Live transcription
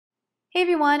Hey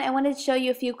everyone, I wanted to show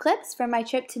you a few clips from my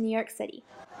trip to New York City.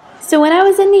 So when I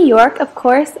was in New York, of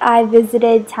course, I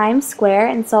visited Times Square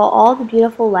and saw all the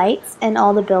beautiful lights and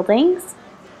all the buildings.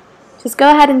 Just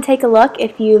go ahead and take a look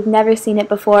if you've never seen it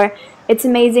before. It's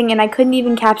amazing and I couldn't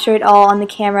even capture it all on the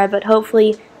camera, but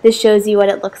hopefully this shows you what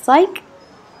it looks like.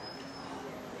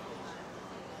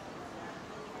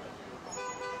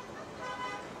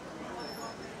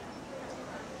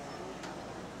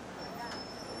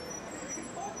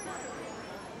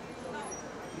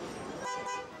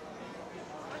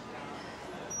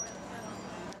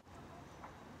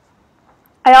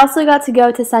 I also got to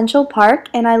go to Central Park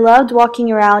and I loved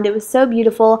walking around. It was so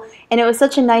beautiful and it was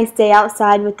such a nice day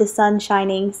outside with the sun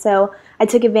shining, so I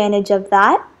took advantage of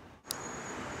that.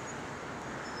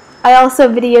 I also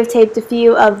videotaped a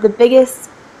few of the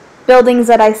biggest buildings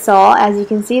that I saw. As you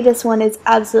can see, this one is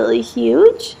absolutely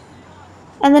huge.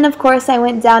 And then of course I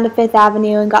went down to Fifth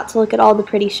Avenue and got to look at all the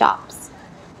pretty shops.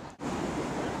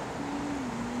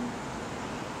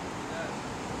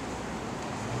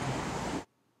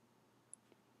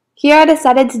 Here I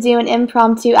decided to do an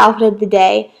impromptu outfit of the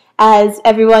day as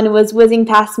everyone was whizzing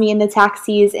past me in the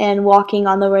taxis and walking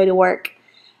on the way to work.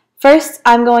 First,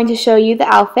 I'm going to show you the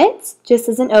outfits, just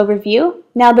as an overview.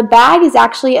 Now the bag is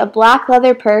actually a black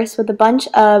leather purse with a bunch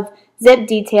of zip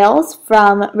details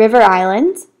from River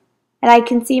Island. And I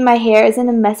can see my hair is in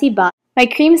a messy bun. My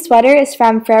cream sweater is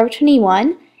from Forever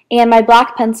 21, and my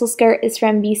black pencil skirt is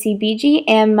from BCBG,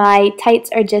 and my tights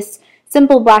are just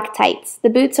simple black tights. The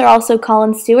boots are also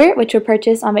Collin Stuart, which were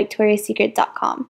purchased on victoriassecret.com.